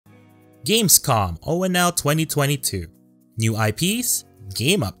Gamescom ONL 2022. New IPs,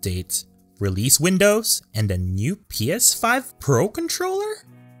 game updates, release windows, and a new PS5 Pro controller?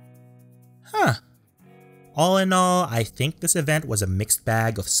 Huh. All in all, I think this event was a mixed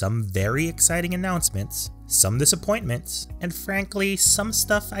bag of some very exciting announcements, some disappointments, and frankly, some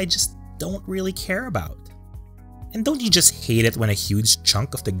stuff I just don't really care about. And don't you just hate it when a huge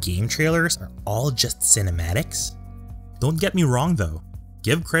chunk of the game trailers are all just cinematics? Don't get me wrong though,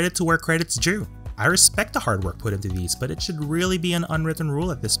 give credit to where credit's due. I respect the hard work put into these, but it should really be an unwritten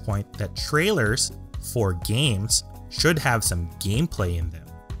rule at this point that trailers for games should have some gameplay in them.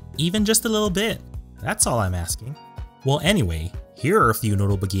 Even just a little bit. That's all I'm asking. Well anyway, here are a few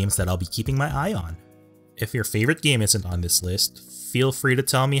notable games that I'll be keeping my eye on. If your favorite game isn't on this list, feel free to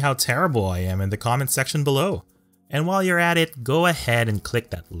tell me how terrible I am in the comment section below. And while you're at it, go ahead and click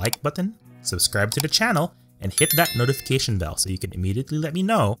that like button, subscribe to the channel, and hit that notification bell so you can immediately let me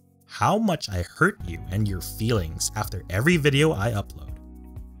know how much I hurt you and your feelings after every video I upload.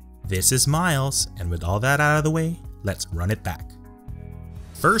 This is Miles, and with all that out of the way, let's run it back.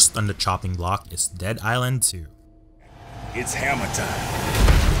 First on the chopping block is Dead Island 2. It's hammer time.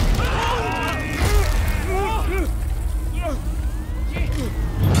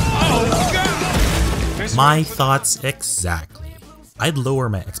 My thoughts exactly. I'd lower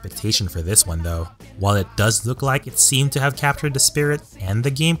my expectation for this one though. While it does look like it seemed to have captured the spirit and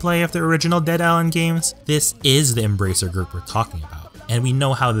the gameplay of the original Dead Island games, this is the Embracer group we're talking about, and we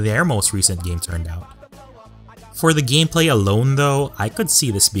know how their most recent game turned out. For the gameplay alone though, I could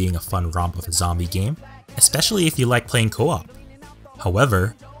see this being a fun romp of a zombie game, especially if you like playing co-op.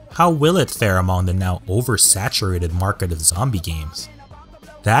 However, how will it fare among the now oversaturated market of zombie games?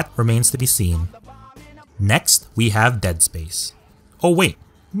 That remains to be seen. Next, we have Dead Space. Oh wait,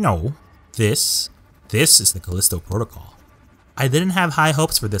 no, this is the Callisto Protocol. I didn't have high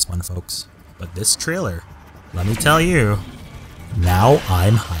hopes for this one folks, but this trailer, let me tell you, now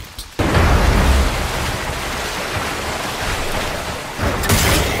I'm hyped.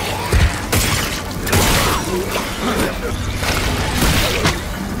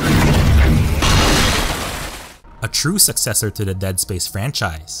 A true successor to the Dead Space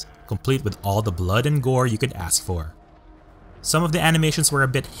franchise, complete with all the blood and gore you could ask for. Some of the animations were a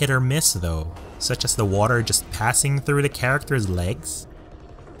bit hit or miss though, such as the water just passing through the character's legs.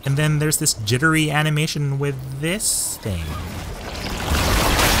 And then there's this jittery animation with this thing.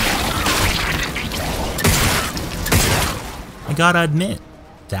 I gotta admit,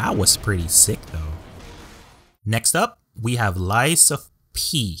 that was pretty sick though. Next up, we have Lies of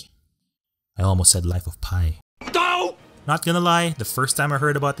P. I almost said Life of Pi. No! Not gonna lie, the first time I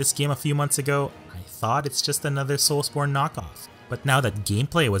heard about this game a few months ago, I thought it's just another Soulsborne knockoff. But now that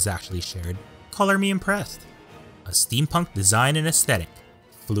gameplay was actually shared, color me impressed. A steampunk design and aesthetic,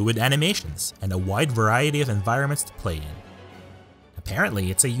 fluid animations, and a wide variety of environments to play in.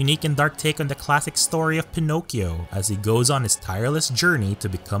 Apparently, it's a unique and dark take on the classic story of Pinocchio as he goes on his tireless journey to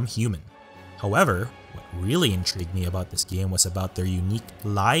become human. However, what really intrigued me about this game was about their unique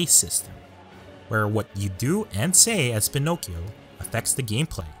lie system, where what you do and say as Pinocchio affects the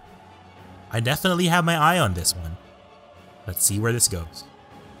gameplay. I definitely have my eye on this one. Let's see where this goes.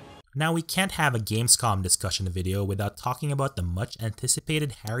 Now we can't have a Gamescom discussion video without talking about the much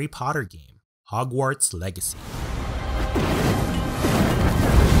anticipated Harry Potter game, Hogwarts Legacy.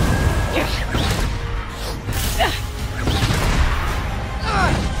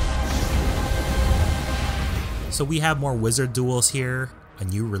 So we have more wizard duels here, a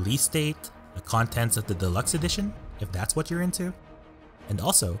new release date, the contents of the deluxe edition, if that's what you're into, and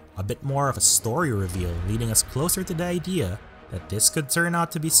also a bit more of a story reveal leading us closer to the idea that this could turn out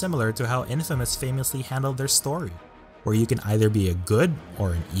to be similar to how Infamous famously handled their story, where you can either be a good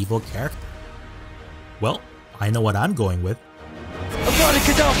or an evil character. Well, I know what I'm going with.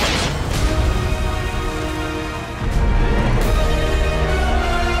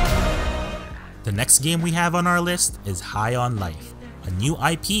 The next game we have on our list is High on Life, a new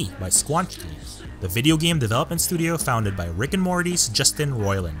IP by Squanch Games, the video game development studio founded by Rick and Morty's Justin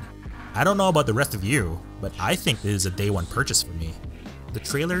Roiland. I don't know about the rest of you, but I think this is a day one purchase for me. The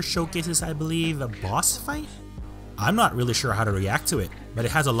trailer showcases, I believe, a boss fight? I'm not really sure how to react to it, but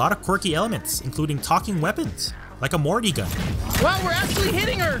it has a lot of quirky elements, including talking weapons, like a Morty gun. Wow, we're actually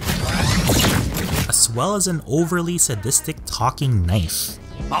hitting her! As well as an overly sadistic talking knife.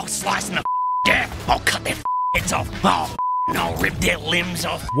 I'll slice them to death. I'll cut their heads off. I'll rip their limbs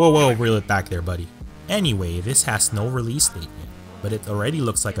off. Whoa, reel it back there, buddy. Anyway, this has no release date yet, but it already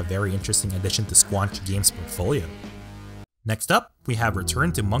looks like a very interesting addition to Squanch Games' portfolio. Next up, we have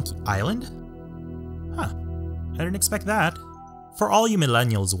Return to Monkey Island. Huh, I didn't expect that. For all you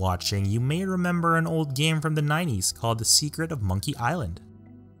millennials watching, you may remember an old game from the 90s called The Secret of Monkey Island.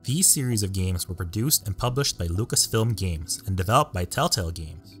 These series of games were produced and published by Lucasfilm Games and developed by Telltale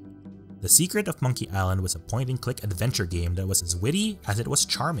Games. The Secret of Monkey Island was a point-and-click adventure game that was as witty as it was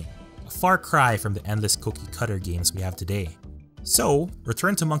charming, a far cry from the endless cookie-cutter games we have today. So,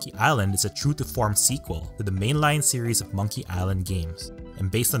 Return to Monkey Island is a true-to-form sequel to the mainline series of Monkey Island games, and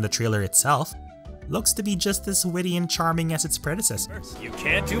based on the trailer itself, looks to be just as witty and charming as its predecessors. You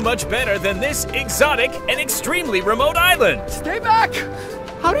can't do much better than this exotic and extremely remote island! Stay back!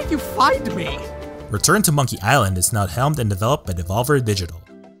 How did you find me? Return to Monkey Island is now helmed and developed by Devolver Digital,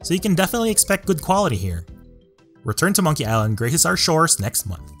 so you can definitely expect good quality here. Return to Monkey Island graces our shores next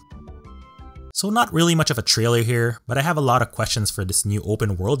month. So not really much of a trailer here, but I have a lot of questions for this new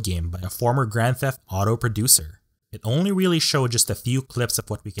open world game by a former Grand Theft Auto producer. It only really showed just a few clips of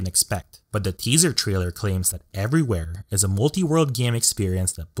what we can expect, but the teaser trailer claims that Everywhere is a multi-world game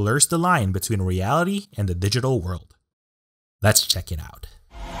experience that blurs the line between reality and the digital world. Let's check it out.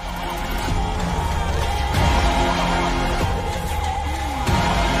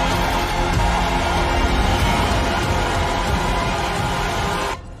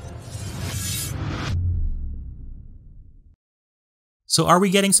 So are we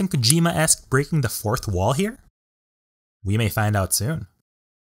getting some Kojima-esque breaking the fourth wall here? We may find out soon.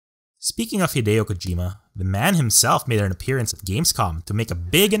 Speaking of Hideo Kojima, the man himself made an appearance at Gamescom to make a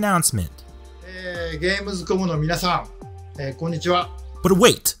big announcement. Gamescom の皆さん、こんにちは。But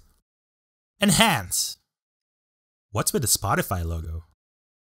wait! Enhance! What's with the Spotify logo?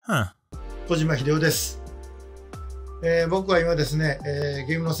 Huh. 小島秀夫です。僕は今ですね、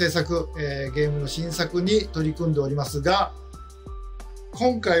ゲームの制作、ゲームの新作に取り組んでおりますが、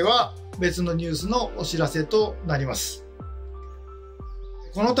今回は別のニュースのお知らせとなります。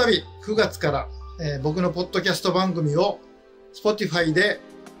この度9月から、僕のポッドキャスト番組を Spotify で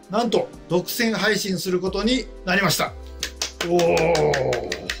なんと独占配信することになりました。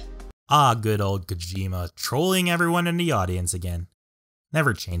Ah, good old Kojima, trolling everyone in the audience again.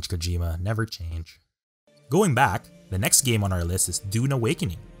 Never change, Kojima, never change. Going back, the next game on our list is Dune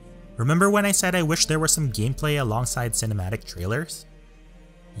Awakening. Remember when I said I wish there was some gameplay alongside cinematic trailers?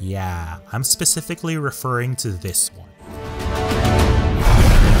 Yeah, I'm specifically referring to this one.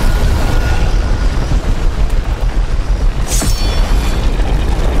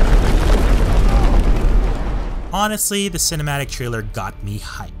 Honestly, the cinematic trailer got me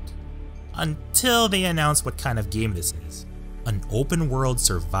hyped. Until they announced what kind of game this is. An open world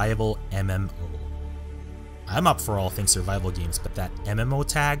survival MMO. I'm up for all things survival games, but that MMO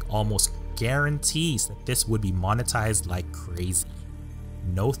tag almost guarantees that this would be monetized like crazy.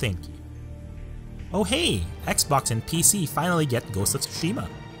 No thank you. Oh hey, Xbox and PC finally get Ghost of Tsushima.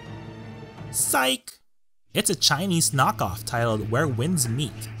 Psych! It's a Chinese knockoff titled Where Winds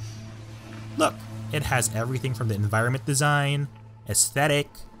Meet. Look, it has everything from the environment design, aesthetic,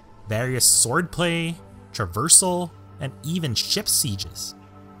 various swordplay, traversal, and even ship sieges.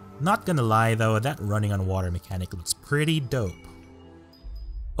 Not gonna lie though, that running on water mechanic looks pretty dope.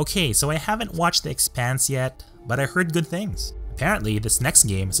 Okay, so I haven't watched the Expanse yet, but I heard good things. Apparently, this next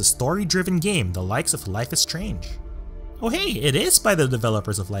game is a story-driven game the likes of Life is Strange. Oh hey, it is by the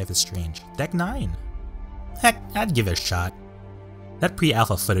developers of Life is Strange, Deck 9. Heck, I'd give it a shot. That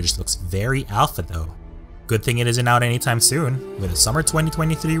pre-alpha footage looks very alpha though. Good thing it isn't out anytime soon, with a summer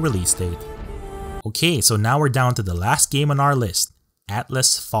 2023 release date. Okay, so now we're down to the last game on our list,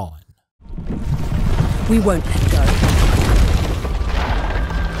 Atlas Fallen. We won't let go.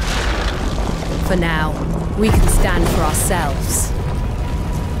 For now, we can stand for ourselves.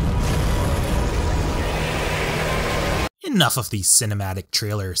 Enough of these cinematic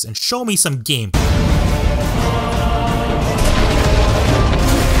trailers and show me some gameplay.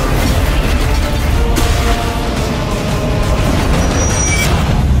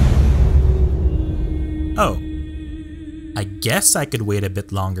 Oh, I guess I could wait a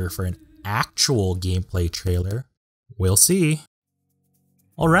bit longer for an actual gameplay trailer. We'll see.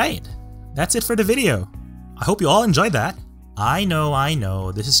 Alright, that's it for the video. I hope you all enjoyed that. I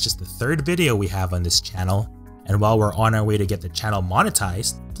know, this is just the third video we have on this channel, and while we're on our way to get the channel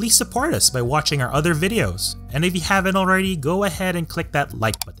monetized, please support us by watching our other videos. And if you haven't already, go ahead and click that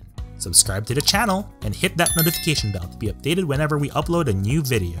like button, subscribe to the channel, and hit that notification bell to be updated whenever we upload a new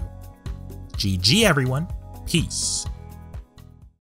video. GG everyone, peace.